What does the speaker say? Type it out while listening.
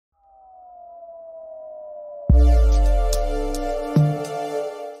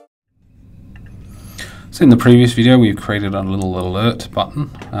So in the previous video we've created a little alert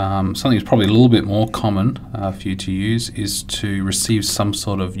button. Something that's probably a little bit more common for you to use is to receive some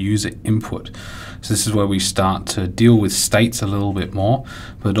sort of user input. So this is where we start to deal with states a little bit more,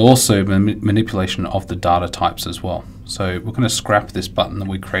 but also manipulation of the data types as well. So we're going to scrap this button that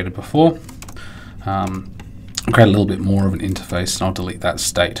we created before, create a little bit more of an interface, and I'll delete that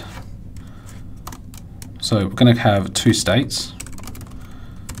state. So we're going to have two states.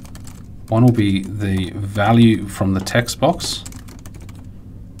 One will be the value from the text box,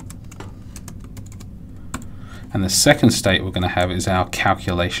 and the second state we're going to have is our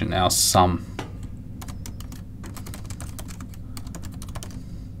calculation, our sum.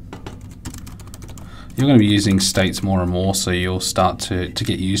 You're going to be using states more and more, so you'll start to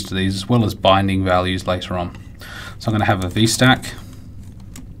get used to these, as well as binding values later on. So I'm going to have a V stack,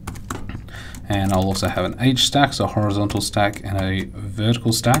 and I'll also have an H stack, so a horizontal stack and a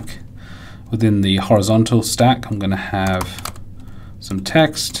vertical stack. Within the horizontal stack, I'm going to have some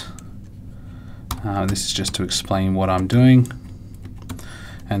text. This is just to explain what I'm doing.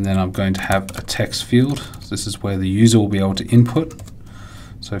 And then I'm going to have a text field. So this is where the user will be able to input.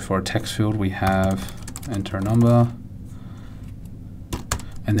 So for a text field, we have enter a number.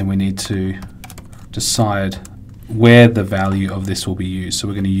 And then we need to decide where the value of this will be used. So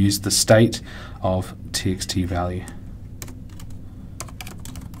we're going to use the state of txt value.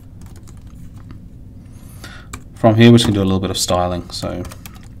 From here, we're just going to do a little bit of styling. So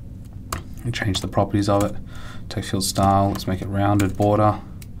we change the properties of it. Text field style, let's make it rounded border.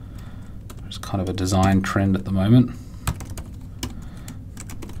 It's kind of a design trend at the moment.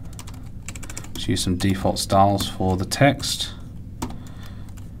 Let's use some default styles for the text.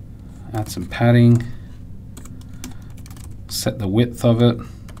 Add some padding. Set the width of it.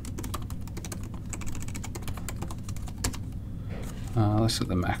 Let's set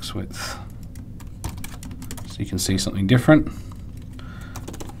the max width, so you can see something different.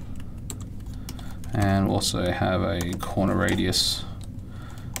 And we'll also have a corner radius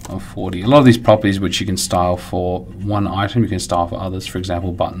of 40. A lot of these properties which you can style for one item, you can style for others, for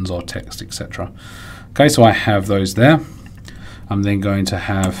example buttons or text, etc. Okay, so I have those there. I'm then going to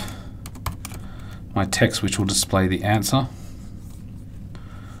have my text which will display the answer.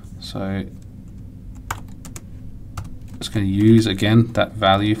 So just going to use again that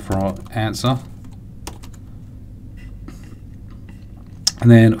value for answer. And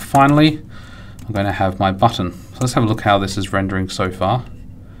then finally, I'm going to have my button. So let's have a look how this is rendering so far.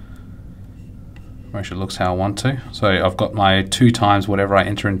 Actually, it looks how I want to. So I've got my 2 times whatever I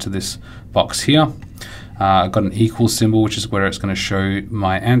enter into this box here. I've got an equal symbol, which is where it's going to show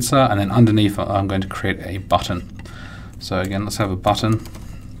my answer, and then underneath I'm going to create a button. So again, let's have a button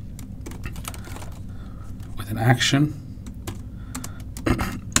with an action.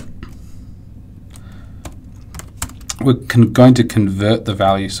 We're going to convert the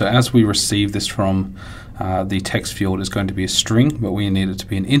value. So as we receive this from the text field, is going to be a string, but we need it to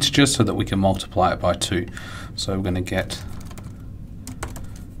be an integer so that we can multiply it by 2. So we're going to get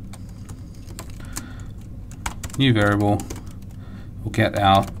new variable. We'll get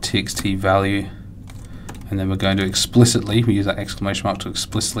our txt value, and then we're going to explicitly, we use that exclamation mark to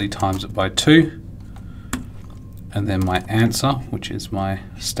explicitly times it by 2, and then my answer, which is my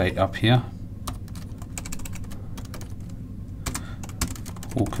state up here.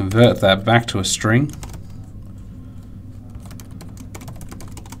 We'll convert that back to a string.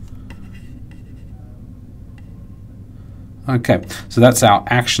 Okay, so that's our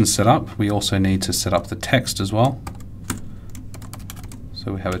action set up. We also need to set up the text as well.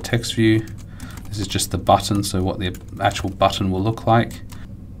 So we have a text view. This is just the button, so what the actual button will look like.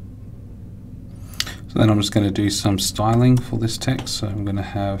 So then I'm just going to do some styling for this text. So I'm going to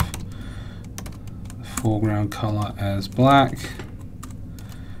have the foreground color as black.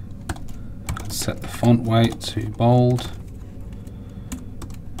 Set the font weight to bold.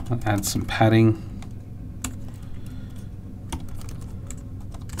 Add some padding.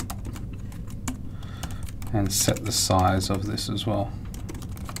 And set the size of this as well.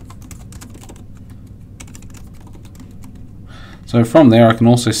 So from there I can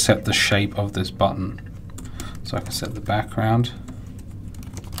also set the shape of this button. So I can set the background.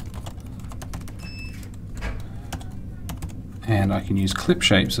 And I can use clip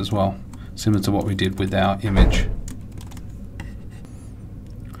shapes as well, similar to what we did with our image.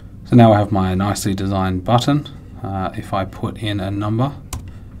 So now I have my nicely designed button. If I put in a number,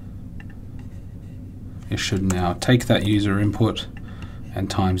 it should now take that user input and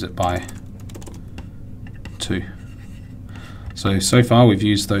times it by 2. So far we've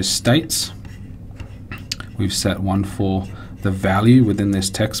used those states. We've set one for the value within this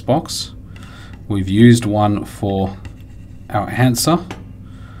text box. we've used one for our answer,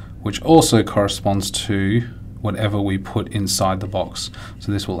 which also corresponds to whatever we put inside the box.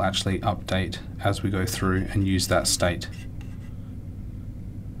 So this will actually update as we go through and use that state.